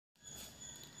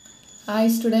Hi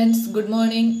students, good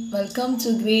morning. Welcome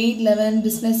to grade 11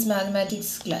 business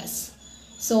mathematics class.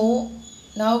 So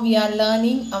now we are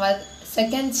learning our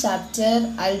second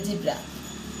chapter algebra.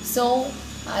 So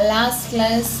last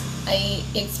class I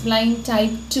explained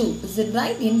type 2, is it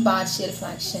right, in partial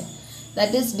fraction.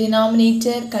 That is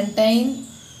denominator contain,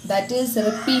 that is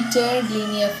repeated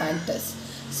linear factors.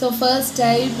 So first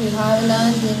type you have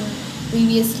learned in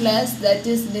previous class, that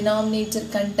is denominator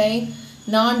contain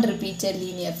non-repeated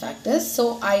linear factors.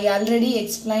 So I already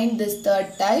explained this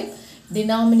third type.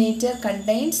 Denominator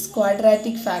contains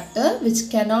quadratic factor which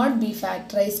cannot be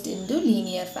factorized into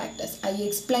linear factors. I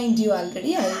explained you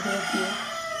already. I hope you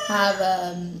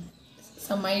have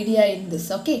some idea in this.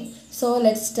 Okay. So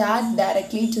let's start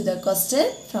directly to the question.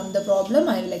 From the problem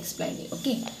I will explain you.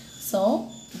 Okay. So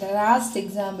the last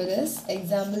example is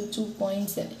example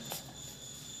 2.7.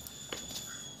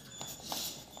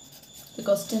 The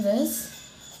question is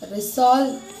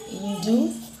resolve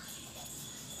into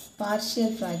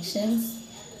partial fractions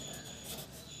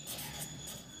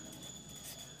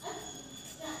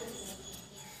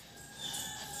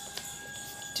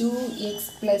two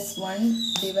x plus 1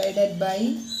 divided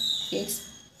by x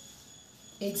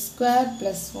square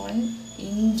plus 1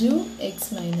 into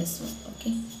x minus 1.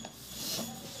 Okay.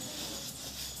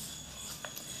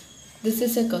 This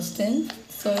is a question.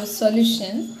 So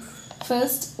solution.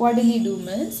 First, what will you do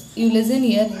means, you listen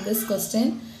here in this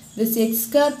question. This x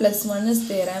square plus 1 is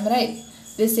there, I am right.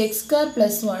 This x square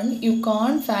plus 1 you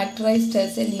can't factorize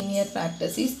as a linear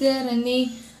factors. Is there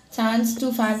any chance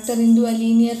to factor into a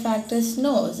linear factors?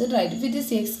 No, is it right? If it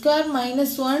is x square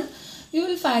minus 1, you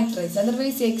will factorize.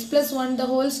 Otherwise, x plus 1 the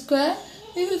whole square,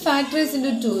 we will factorize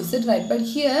into 2. Is it right? But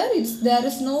here there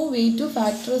is no way to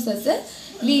factorize as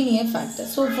a linear factor.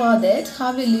 So for that,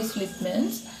 how will you split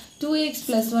means 2x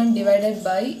plus 1 divided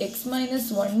by x minus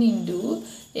 1 into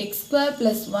x square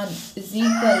plus 1 is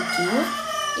equal to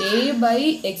a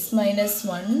by x minus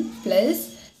 1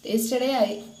 plus, yesterday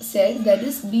I said, that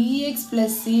is bx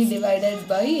plus c divided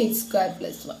by x square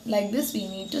plus 1. Like this we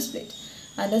need to split.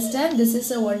 Understand, this is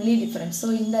the only difference. So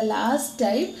in the last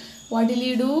type, what will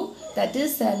you do? That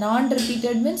is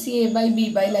non-repeated means a by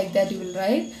b by, like that you will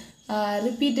write.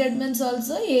 Repeated means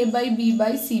also a by b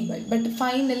by c by. But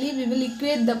finally we will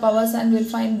equate the powers and we'll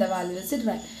find the value. Is it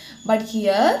right? But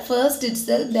here first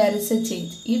itself there is a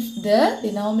change. If the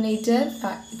denominator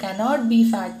cannot be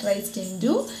factorized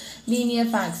into linear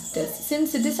factors,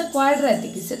 since it is a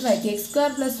quadratic, is it right? X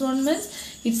square plus 1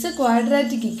 means it's a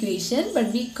quadratic equation, but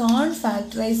we can't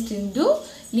factorize it into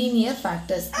linear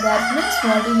factors. That means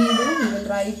what will you do? We will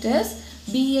write as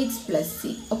bx plus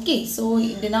c. Okay, so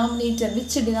denominator,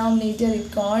 which denominator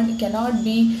it cannot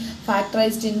be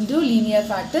factorized into linear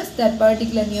factors, that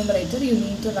particular numerator you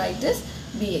need to write as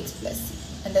bx plus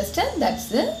c. Understand? That's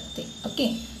the thing.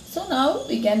 Okay, so now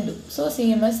we can do. So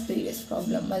same as previous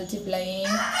problem, multiplying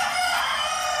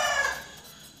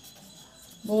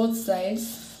both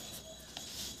sides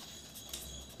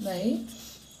by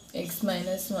x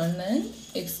minus 1 and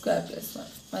x square plus 1.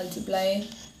 Multiply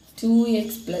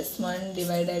 2x plus 1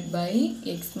 divided by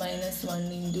x minus 1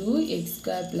 into x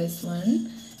square plus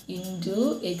 1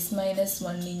 into x minus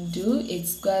 1 into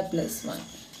x square plus 1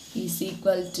 is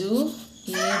equal to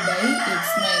a by x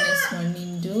minus 1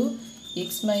 into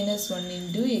x minus 1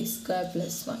 into x square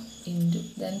plus 1 into,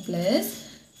 then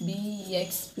plus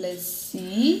bx plus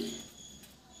c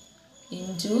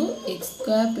into x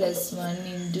square plus 1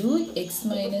 into x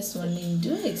minus 1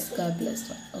 into x square plus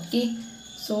 1. Okay.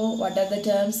 So what are the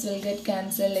terms will get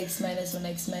cancelled? X minus 1,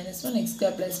 x minus 1, x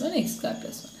square plus 1, x square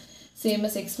plus 1. Same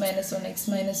as x minus 1, x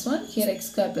minus 1. Here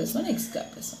x square plus 1, x square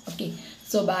plus 1. Okay.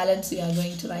 So balance we are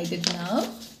going to write it now.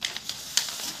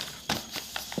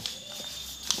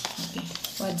 Okay.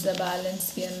 What's the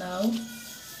balance here now?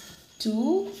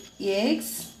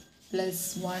 2x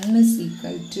plus 1 is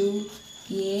equal to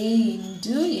a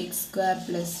into x square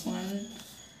plus 1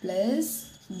 plus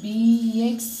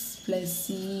bx plus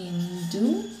c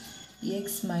into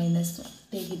x minus 1.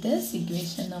 Take it as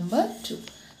equation number 2.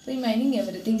 Remaining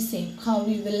everything same. How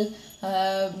we will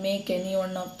make any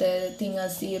one of the thing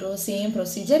as 0, same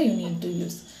procedure you need to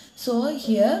use. So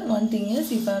here one thing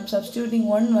is, if I am substituting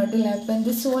 1, what will happen?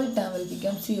 This whole term will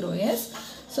become 0. Yes.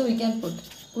 So we can put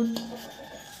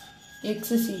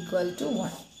x is equal to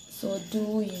 1. So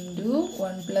 2 into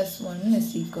 1 plus 1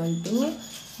 is equal to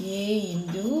a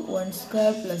into 1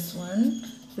 square plus 1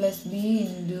 plus b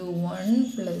into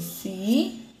 1 plus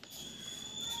c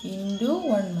into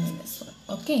 1 minus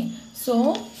 1. Okay.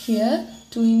 So here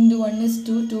 2 into 1 is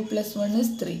 2, 2 plus 1 is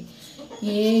 3.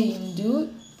 A into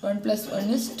 1 plus 1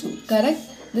 is 2. Correct?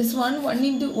 This 1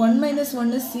 into 1 minus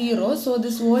 1 is 0. So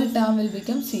this whole term will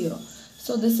become 0.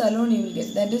 So this alone you will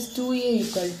get. That is 2a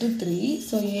equal to 3.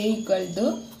 So a equal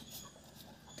to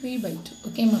 3 by 2.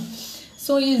 Okay, ma.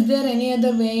 So is there any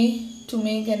other way to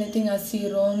make anything as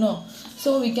 0? No.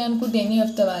 So we can put any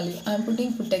of the value. I am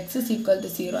putting put x is equal to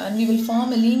 0 and we will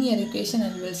form a linear equation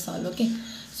and we will solve. Okay.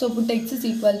 So put x is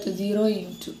equal to 0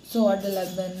 into. So what will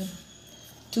happen?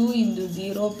 2 into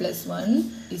 0 plus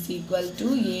 1 is equal to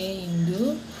a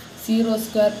into 0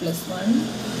 square plus 1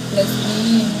 plus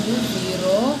b into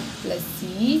 0 plus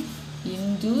c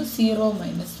into 0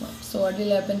 minus 1. So what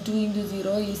will happen? 2 into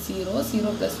 0 is 0.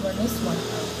 0 plus 1 is 1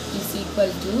 is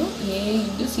equal to a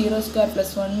into 0 square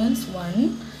plus 1 means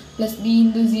 1 plus b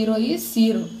into 0 is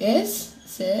 0 s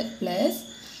plus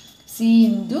c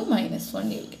into minus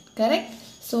 1 you will get. Correct?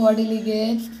 So what will you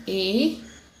get? A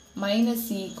minus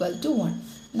c equal to 1.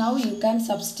 Now you can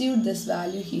substitute this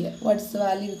value here. What's the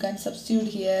value you can substitute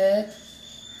here?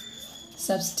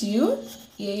 Substitute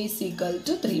a is equal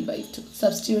to 3 by 2.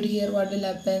 Substitute here, what will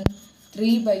happen?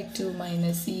 3 by 2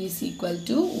 minus c is equal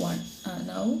to 1.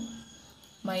 Now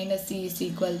minus c is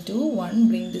equal to 1.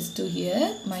 Bring this to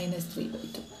here, minus 3 by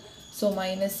 2. So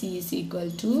minus c is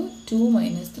equal to 2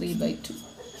 minus 3 by 2.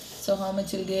 So how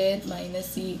much will get? Minus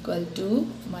c equal to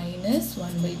minus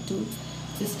 1 by 2.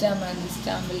 This term and this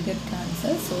term will get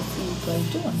cancelled. So c equal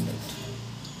to 1 by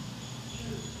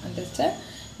 2. Understand?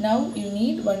 Now you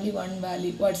need only one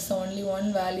value. What's the only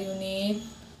one value you need?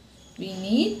 We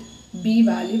need b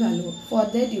value. For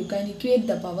that you can equate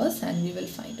the powers and we will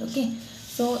find. Okay.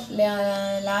 So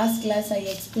last class I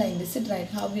explained. Is it right?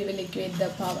 How we will equate the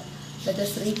power. Let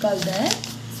us recall that.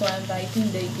 So I am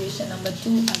writing the equation number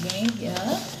 2 again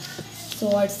here. So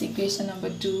what's equation number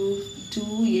 2?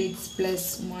 2x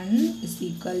plus 1 is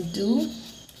equal to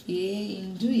a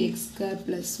into x square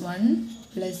plus 1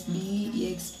 plus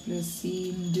bx plus c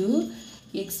into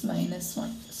x minus 1.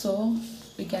 So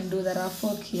we can do the rough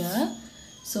work here.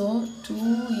 So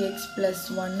 2x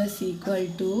plus 1 is equal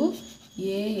to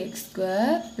ax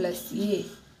square plus a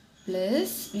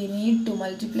plus we need to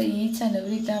multiply each and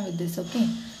every term with this. Okay.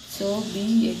 So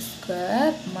bx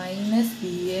square minus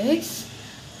bx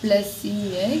plus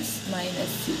cx minus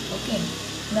c. Okay.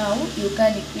 Now you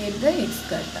can equate the x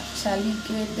square term. Shall we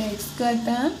equate the x square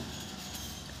term?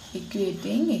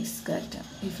 Equating x square term.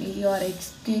 If you are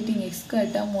equating x square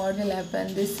term, what will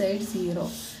happen? This side 0.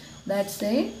 That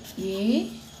side a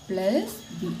plus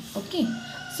b. Okay.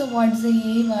 So what's the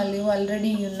a value? Already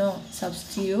you know.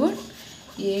 Substitute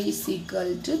a is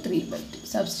equal to 3 by 2.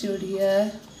 Substitute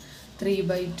here 3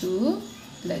 by 2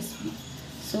 plus b.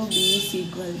 So b is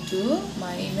equal to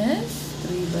minus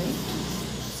 3 by 2.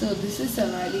 So this is a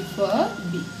value for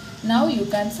b. Now you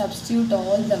can substitute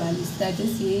all the values. That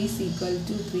is a is equal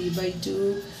to 3 by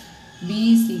 2.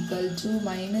 B is equal to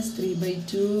minus 3 by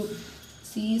 2.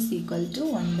 C is equal to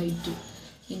 1 by 2.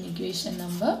 In equation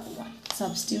number 1.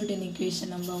 Substitute in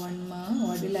equation number 1.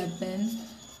 What will happen?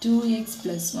 2x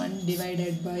plus 1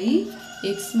 divided by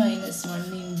x minus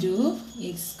 1 into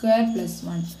x square plus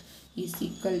 1 is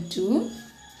equal to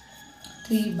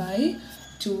 3 by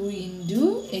 2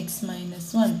 into x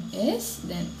minus 1 is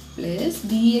then plus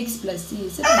bx plus c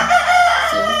is a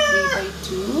so 3 by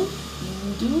 2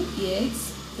 into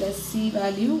x plus c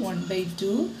value 1 by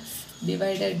 2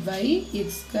 divided by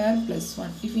x square plus 1.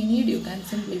 If you need, you can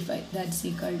simplify. That's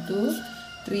equal to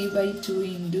 3 by 2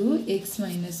 into x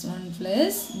minus 1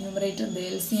 plus numerator the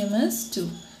LCM is 2.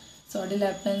 So what will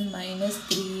happen? Minus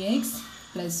 3x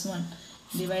plus 1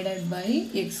 divided by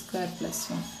x square plus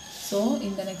 1. So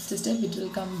in the next step it will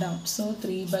come down. So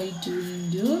 3 by 2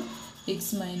 into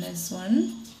x minus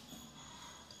 1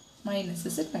 minus,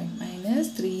 is it right? Minus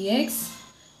 3x.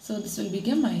 So this will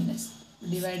become minus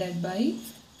divided by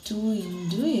 2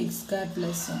 into x square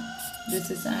plus 1. This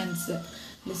is answer.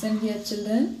 Listen here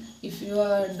children. If you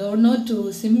don't know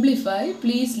to simplify,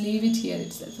 please leave it here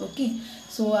itself. Okay.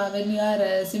 So when you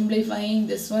are simplifying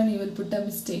this one, you will put a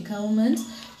mistake. How much?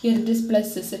 Here it is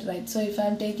plus, is it right? So if I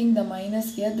am taking the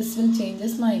minus here, this will change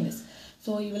as minus.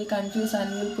 So you will confuse and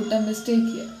you will put a mistake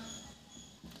here.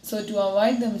 So to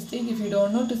avoid the mistake, if you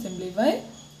don't know to simplify,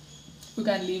 you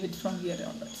can leave it from here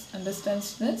onwards. Understand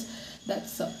students?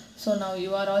 That's all. So now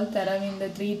you are all thorough in the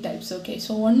 3 types. Okay.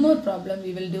 So one more problem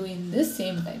we will do in this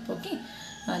same type. Okay.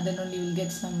 Then only you will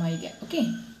get some idea.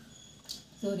 Okay.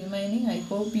 So remaining, I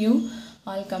hope you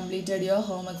all completed your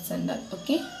homeworks and all.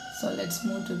 Okay. So let's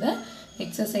move to the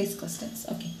exercise questions.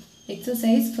 Okay.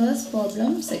 Exercise first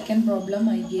problem, second problem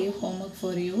I gave homework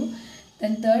for you.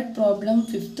 Then third problem,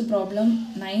 fifth problem,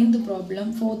 ninth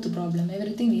problem, fourth problem.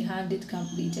 Everything we have it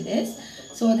completed. Yes.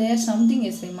 So there something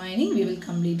is remaining. We will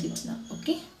complete it now.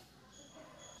 Okay.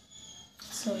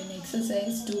 So in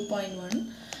exercise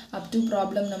 2.1 up to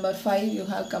problem number 5 you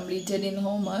have completed in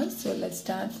homework. So let's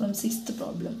start from 6th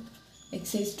problem.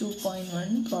 Exercise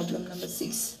 2.1 problem number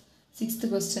 6. Sixth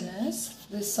question is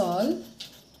resolve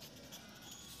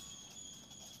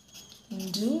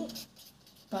into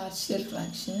partial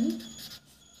fraction.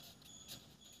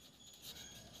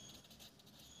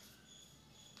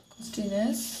 Question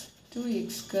is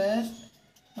 2x square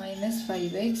minus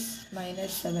 5x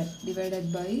minus 7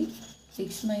 divided by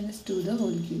x minus 2 the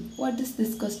whole cube. What is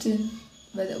this question?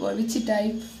 Which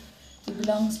type? It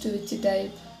belongs to which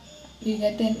type? We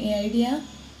get any idea?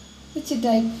 Which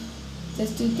type?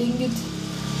 Just to think it.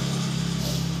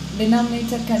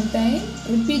 Denominator contain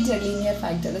repeated linear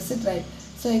factor. Is it right?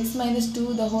 So x minus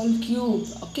 2 the whole cube.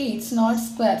 Okay, it's not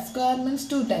square. Square means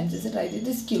 2 times. Is it right? It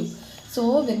is cube.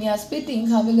 So when you are splitting,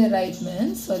 how will you write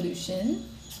means solution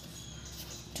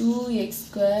 2x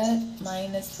square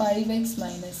minus 5x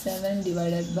minus 7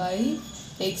 divided by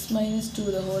x minus 2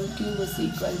 the whole cube is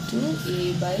equal to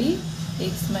a by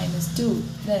x minus 2,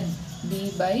 then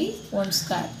b by 1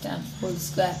 square term whole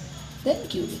square, then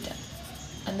cube term.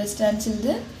 Understand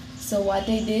children? So what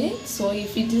I did, so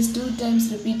if it is 2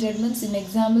 times repeated means in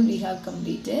example we have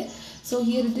completed. So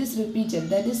here it is repeated,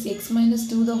 that is x minus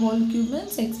 2 the whole cube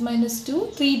means x minus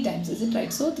 2 3 times, is it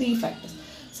right? So 3 factors.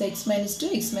 So x minus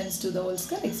 2 the whole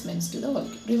square, x minus 2 the whole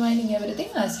cube. Reminding everything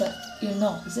as well, you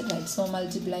know, is it right? So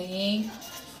multiplying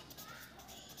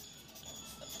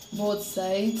both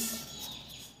sides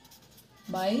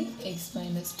by x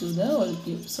minus 2 the whole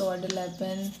cube. So what will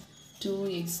happen?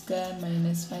 2x square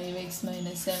minus 5x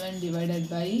minus 7 divided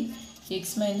by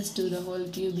x minus 2 the whole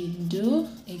cube into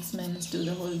x minus 2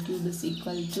 the whole cube is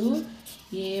equal to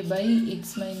a by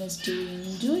x minus 2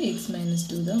 into x minus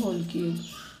 2 the whole cube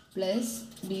plus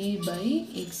b by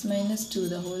x minus 2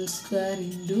 the whole square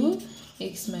into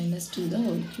x minus 2 the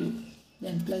whole cube,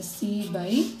 then plus c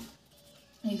by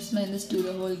x minus 2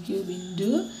 the whole cube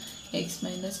into x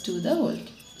minus 2 the whole cube.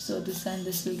 So this and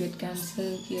this will get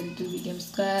cancelled. Here it will become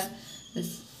square.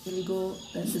 This will go,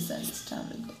 then this and this term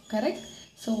will go. Correct?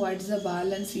 So what is the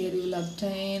balance here you will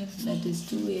obtain? That is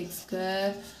 2x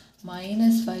square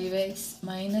minus 5x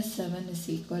minus 7 is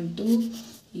equal to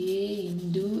a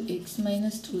into x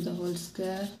minus 2 the whole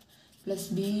square plus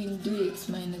b into x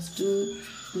minus 2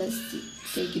 plus c.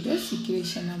 Take it as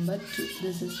equation number 2.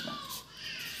 This is 1.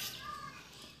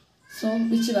 So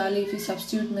which value if you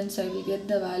substitute means I will get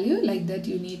the value, like that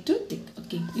you need to think.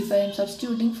 Okay, if I am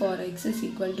substituting for x is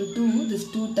equal to 2,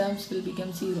 this 2 terms will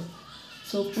become 0.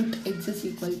 So put x is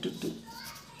equal to 2.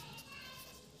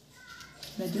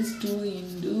 That is 2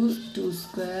 into 2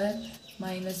 square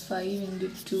minus 5 into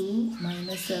 2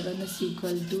 minus 7 is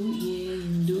equal to a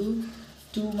into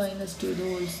 2 minus 2 the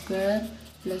whole square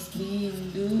plus b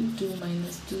into 2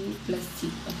 minus 2 plus c.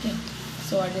 Okay.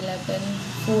 So what will happen?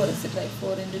 4 is it right?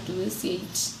 4 into 2 is 8.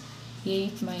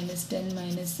 8 minus 10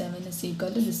 minus 7 is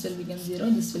equal to, this will become 0,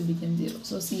 this will become 0.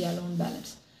 So C alone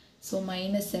balance. So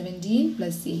minus 17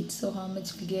 plus 8. So how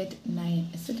much will get? 9.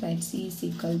 Is it right? C is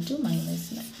equal to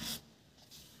minus 9.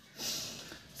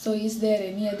 So is there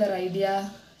any other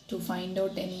idea to find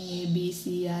out any A, B,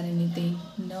 C or anything?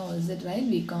 No, is it right?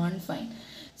 We can't find.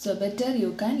 So better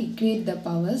you can equate the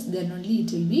powers, then only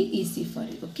it will be easy for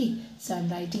you. Okay. So I am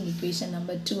writing equation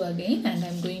number 2 again, and I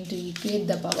am going to equate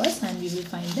the powers and we will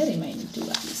find the remaining 2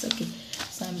 values. Okay.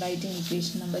 So I am writing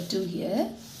equation number 2 here.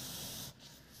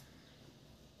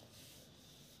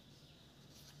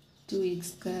 2x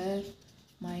square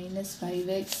minus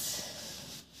 5x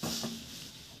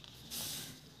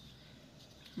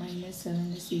minus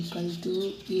 7 is equal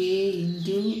to a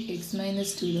into x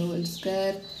minus 2 the whole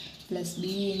square plus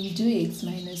b into x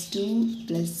minus 2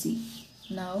 plus c.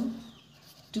 Now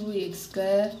 2x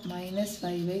square minus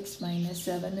 5x minus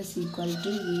 7 is equal to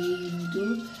a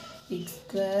into x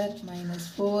square minus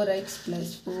 4x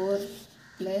plus 4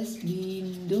 plus b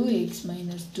into x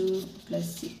minus 2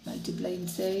 plus c. Multiply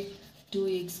inside.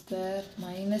 2x square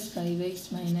minus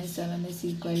 5x minus 7 is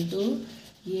equal to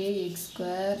ax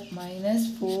square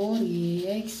minus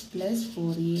 4ax plus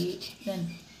 4a, then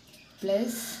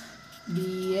plus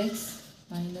bx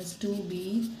minus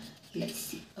 2b plus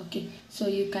c. Okay, so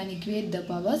you can equate the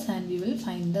powers and we will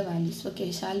find the values.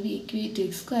 Okay, shall we equate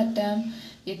x square term?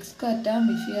 X square term,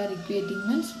 if you are equating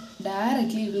means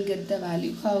directly you will get the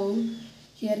value. How?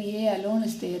 Here a alone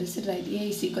is there, is it right? A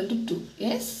is equal to 2.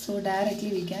 Yes, so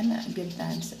directly we can get the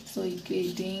answer. So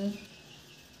equating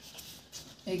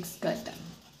x square term.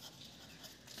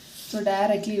 So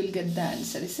directly you will get the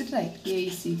answer, is it right? A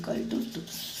is equal to 2.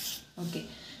 Okay,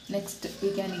 next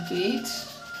we can equate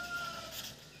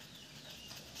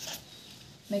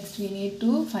Next we need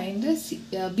to find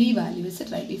the b value, is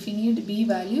it right? If you need b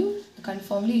value,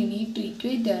 conformly you need to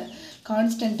equate the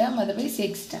constant term, otherwise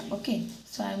x term. Okay,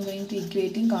 so I am going to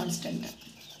equating constant term.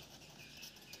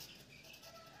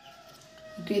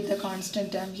 Equate the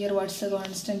constant term. Here what's the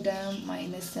constant term?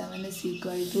 Minus 7 is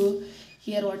equal to,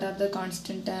 here what are the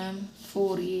constant term?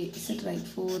 4a, is it right?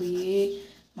 4a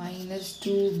minus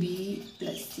 2b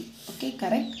plus c. Okay,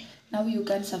 correct. Now you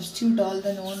can substitute all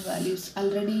the known values.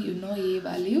 Already you know a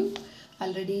value,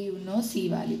 already you know c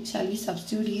value. Shall we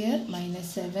substitute here?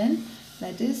 Minus 7,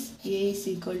 that is a is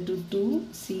equal to 2,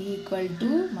 c equal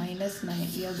to minus 9.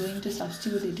 We are going to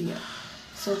substitute it here.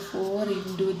 So 4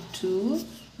 into 2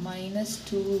 minus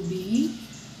 2b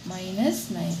minus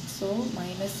 9. So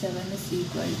minus 7 is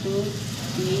equal to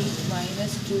 8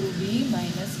 minus 2b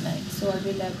minus 9. So what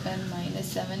will happen? Minus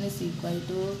 7 is equal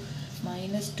to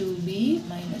minus 2b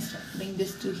minus 1. Bring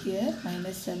this to here.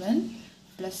 Minus 7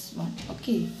 plus 1.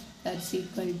 Okay. That's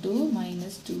equal to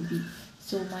minus 2b.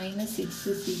 So minus 6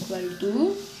 is equal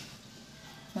to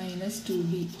minus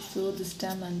 2b. So this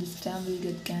term and this term will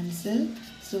get cancelled.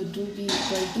 So 2b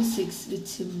equal to 6,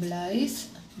 which implies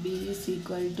b is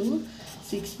equal to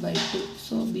 6 by 2.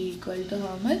 So b equal to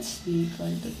how much? B equal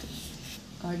to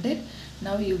 3. Got it?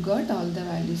 Now you got all the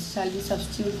values. Shall we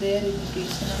substitute there in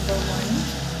equation number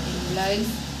 1? Implies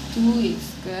 2x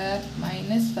square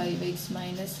minus 5x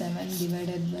minus 7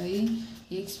 divided by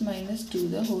x minus 2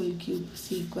 the whole cube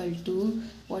is equal to,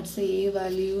 what's the a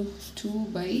value? 2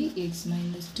 by x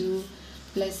minus 2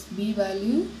 plus b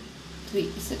value 3,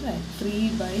 is it right? 3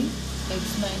 by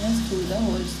x minus 2 the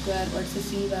whole square. What's the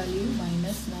c value?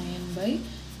 Minus 9 by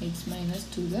x minus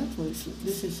 2 the whole cube.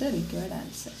 This is the required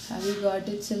answer. Have you got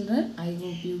it, children? I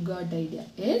hope you got the idea.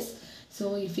 Yes.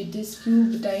 So if it is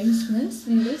cube times means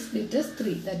we will split as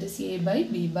 3. That is a by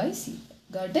b by c.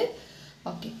 Got it?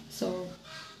 Okay. So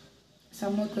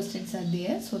some more questions are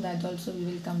there. So that also we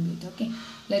will complete. Okay.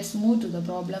 Let's move to the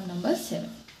problem number 7.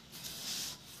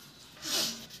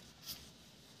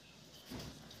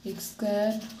 X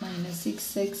square minus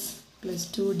 6x plus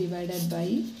 2 divided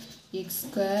by x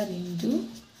square into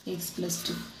x plus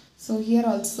 2. So here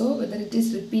also whether it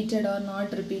is repeated or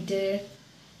not repeated,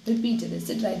 repeated, is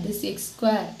it right? This x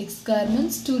square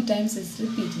means 2 times is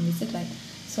repeating, is it right?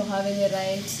 So how will you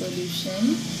write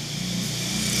solution?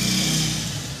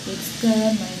 X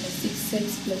square minus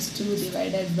 6x plus 2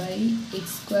 divided by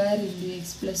x square into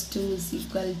x plus 2 is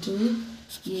equal to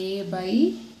a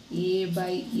by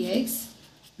x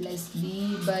plus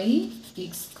b by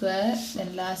x square,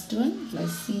 then last one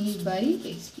plus c by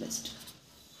x plus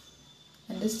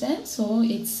 2. Understand? So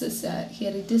x is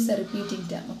here it is a repeating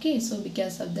term. Okay, so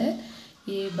because of that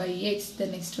a by x, the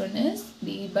next one is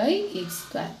b by x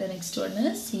square, the next one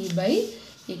is c by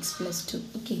x plus 2.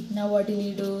 Okay, now what will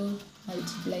you do?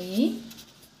 Multiply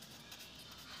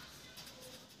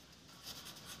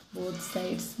both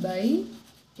sides by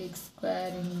x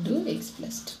square into x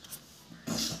plus 2.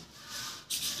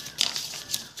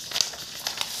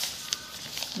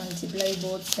 Multiply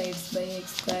both sides by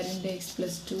x square into x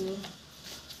plus 2.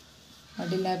 What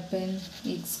will happen?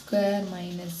 X square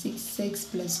minus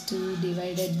 6x plus 2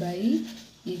 divided by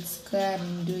x square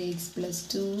into x plus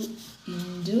 2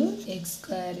 into x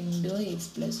square into x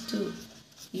plus 2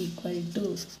 equal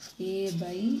to a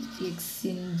by x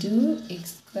into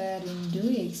x square into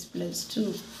x plus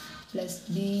 2 plus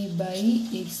b by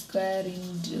x square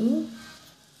into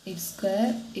x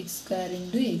square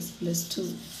into x plus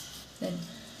 2. Then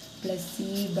plus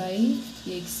c by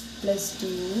x plus 2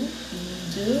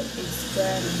 into x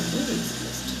square into x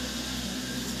plus 2.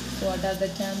 So what are the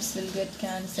terms will get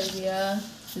cancelled here?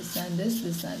 This and this,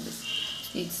 this and this.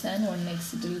 X and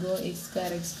 1x, it will go x square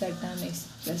term x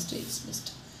plus 2 x plus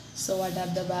 2. So what are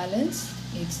the balance?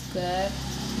 X square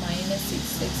minus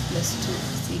 6x plus 2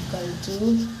 is equal to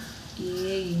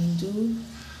a into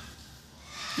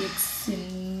x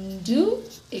into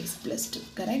x plus 2,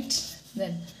 correct?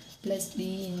 Then plus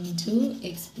b into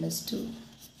x plus 2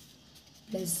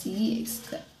 plus c x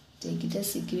square. Take it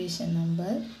as equation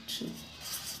number 2.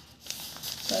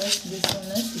 First this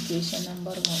one is equation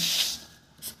number 1.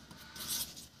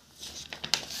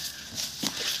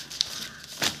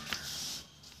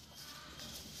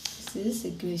 This is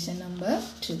equation number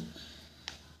 2.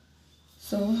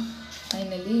 So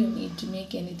finally you need to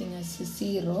make anything as a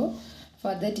 0.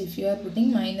 For that if you are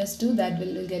putting minus 2, that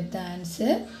will get the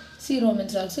answer. 0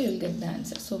 means also you will get the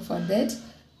answer. So for that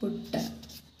put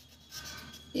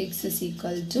x is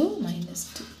equal to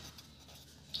minus 2.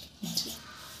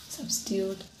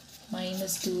 Substitute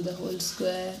minus 2 the whole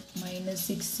square minus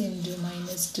 6 into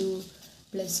minus 2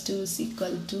 plus 2 is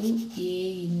equal to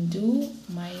a into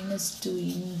minus 2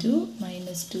 into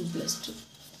minus 2 plus 2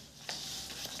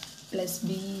 plus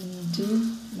b into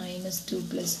minus 2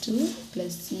 plus 2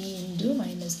 plus c into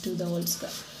minus 2 the whole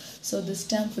square. So this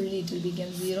term fully it will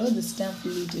become 0, this term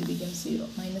fully it will become 0.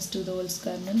 Minus 2 the whole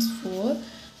square means 4,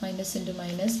 minus into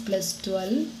minus, plus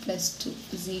 12 plus 2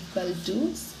 is equal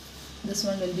to, this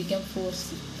one will become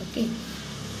 4c. Okay.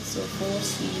 So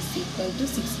 4c is equal to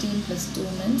 16 plus 2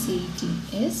 means 18.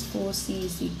 Yes, 4c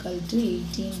is equal to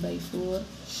 18 by 4.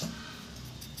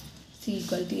 c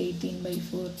equal to 18 by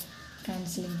 4.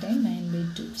 Cancelling time 9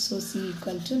 by 2. So c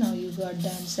equal to, now you got the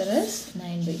answer as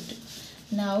 9 by 2.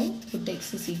 Now put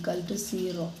x is equal to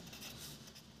 0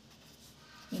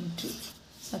 into,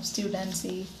 substitute and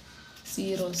say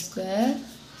 0 square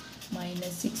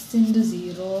minus 6 into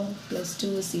 0 plus 2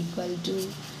 is equal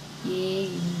to a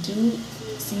into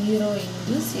 0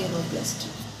 into 0 plus 2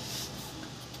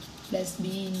 plus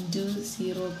b into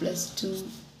 0 plus 2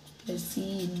 plus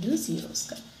c into 0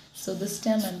 square. So this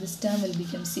term and this term will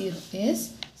become 0.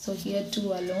 Yes. So here 2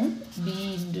 alone,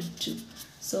 b into 2.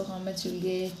 So how much you will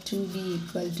get? 2b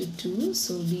equal to 2.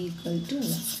 So b equal to 1.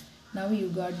 Now you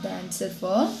got the answer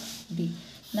for b.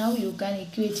 Now you can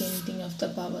equate anything of the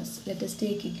powers. Let us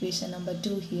take equation number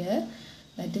 2 here.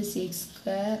 That is x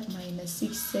square minus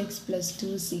 6x plus 2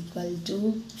 is equal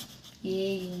to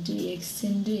a into x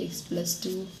plus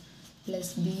 2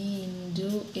 plus b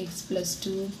into x plus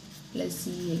 2 plus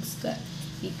c x square.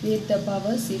 Equate the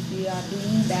powers. If we are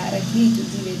doing directly, it will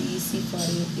be very easy for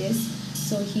you. Yes.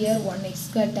 So here one x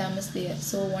square term is there.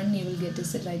 So 1 you will get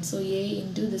is it right. So a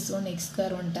into this one x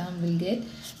square one term will get.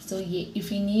 So a,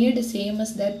 if you need same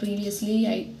as that previously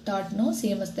I taught, no,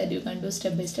 same as that you can do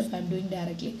step by step. I am doing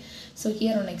directly. So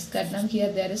here on x square term,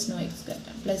 here there is no x square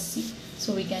term plus c.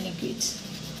 So we can equate.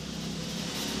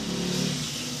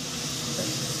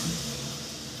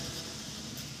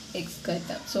 X square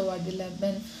term. So what will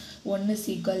happen? 1 is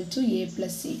equal to a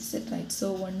plus c, is it right?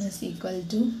 So 1 is equal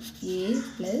to a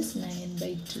plus 9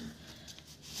 by 2.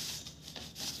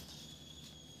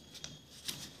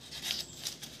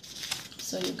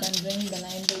 So you can bring the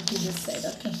 9 by 2 this side,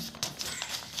 okay?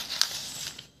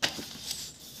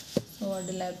 So what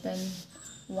will happen?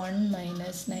 1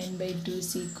 minus 9 by 2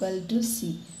 is equal to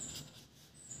c.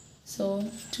 So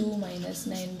 2 minus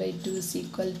 9 by 2 is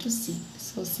equal to c.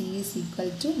 So c is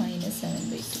equal to minus 7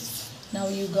 by 2. Now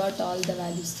you got all the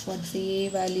values. What's the a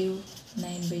value?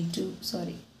 9 by 2.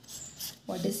 Sorry.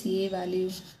 What is a value?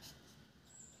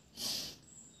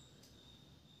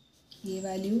 A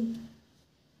value?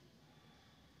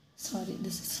 Sorry,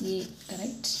 this is a,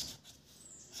 correct?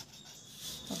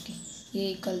 Okay.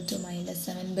 A equal to minus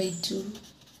 7 by 2.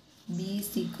 B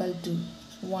is equal to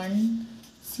 1.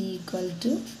 C equal to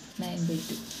 9 by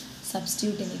 2.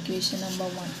 Substitute in equation number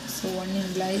 1. So 1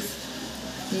 implies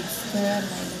x square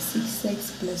minus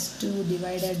 6x plus 2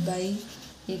 divided by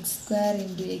x square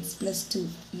into x plus 2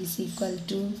 is equal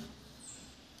to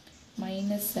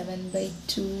minus 7 by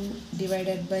 2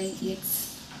 divided by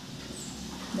x,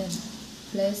 then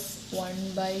plus 1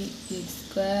 by x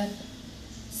square,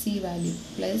 c value,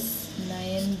 plus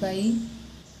 9 by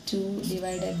 2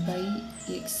 divided by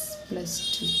x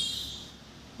plus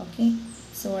 2. Okay,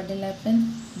 so what will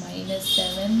happen? Minus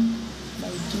 7 by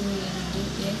 2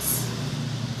 into x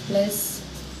plus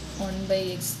 1 by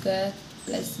x square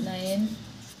plus 9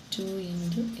 2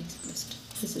 into x plus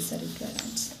 2. This is the required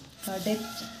answer. Got it?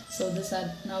 So this are,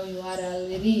 now you are all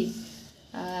very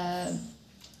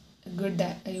good.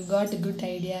 You got a good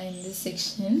idea in this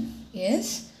section.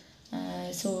 Yes.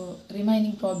 So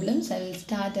remaining problems I will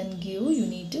start and give. You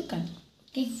need to continue.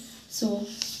 Okay. So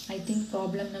I think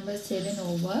problem number 7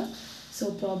 over.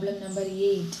 So problem number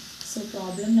 8. So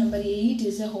problem number 8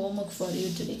 is a homework for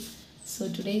you today. So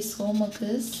today's homework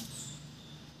is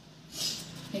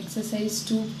exercise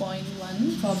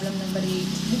 2.1, problem number 8.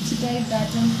 Which type that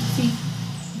one? See,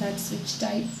 that's which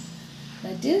type?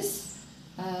 That is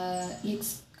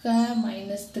x square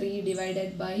minus 3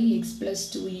 divided by x plus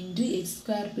 2 into x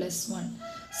square plus 1.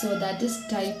 So that is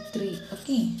type 3.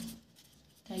 Okay,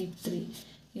 type 3.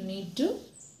 You need to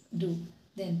do.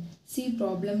 Then see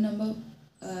problem number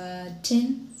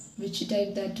 10. Which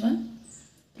type that one?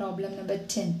 Problem number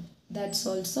 10. That's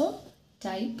also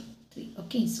type 3.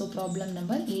 Okay, so problem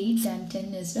number 8 and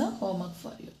 10 is the homework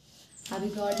for you. Have you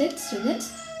got it, students?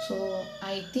 So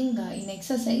I think in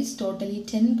exercise totally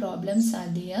 10 problems are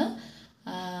there.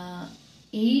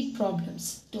 8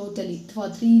 problems totally for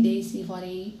 3 days. For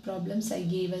 8 problems I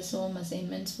gave us home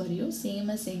assignments for you, same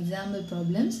as example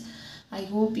problems. I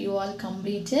hope you all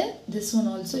completed. This one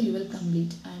also you will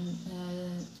complete. I'm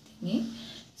thinking.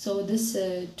 So this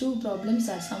two problems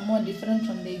are somewhat different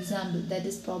from the example, that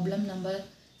is problem number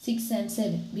 6 and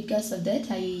 7. Because of that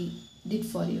I did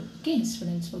for you. Okay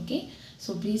students, okay.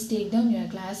 So please take down your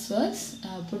classworks,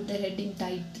 put the heading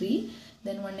type 3.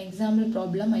 Then one example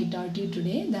problem I taught you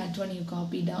today, that one you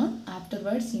copy down.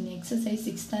 Afterwards in exercise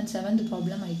 6th and 7th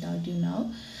problem I taught you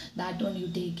now, that one you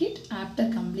take it.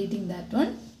 After completing that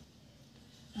one,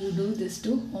 you do this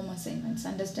two home assignments.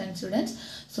 Understand students?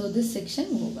 So this section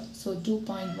over. So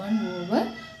 2.1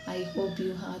 over. I hope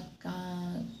you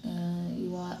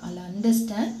all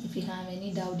understand. If you have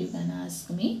any doubt you can ask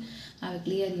me. I will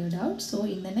clear your doubt. So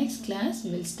in the next class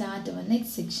we will start our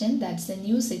next section. That's a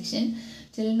new section.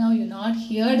 Till now you not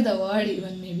heard the word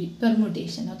even maybe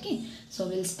permutation. Okay. So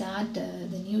we'll start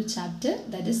the new chapter,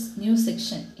 that is new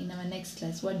section in our next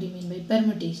class. What do you mean by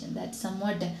permutation? That's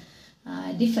somewhat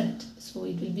different. So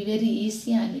it will be very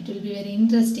easy and it will be very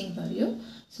interesting for you.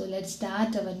 So let's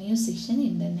start our new section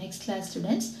in the next class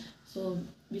students. So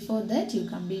before that you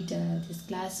complete this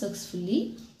classworks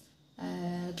fully.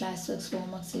 Classworks,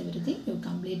 homeworks, everything you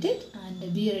complete it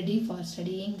and be ready for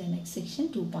studying the next section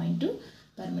 2.2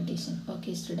 permutation.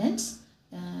 Okay students,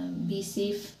 be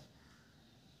safe.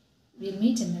 We'll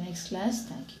meet in the next class.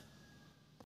 Thank you.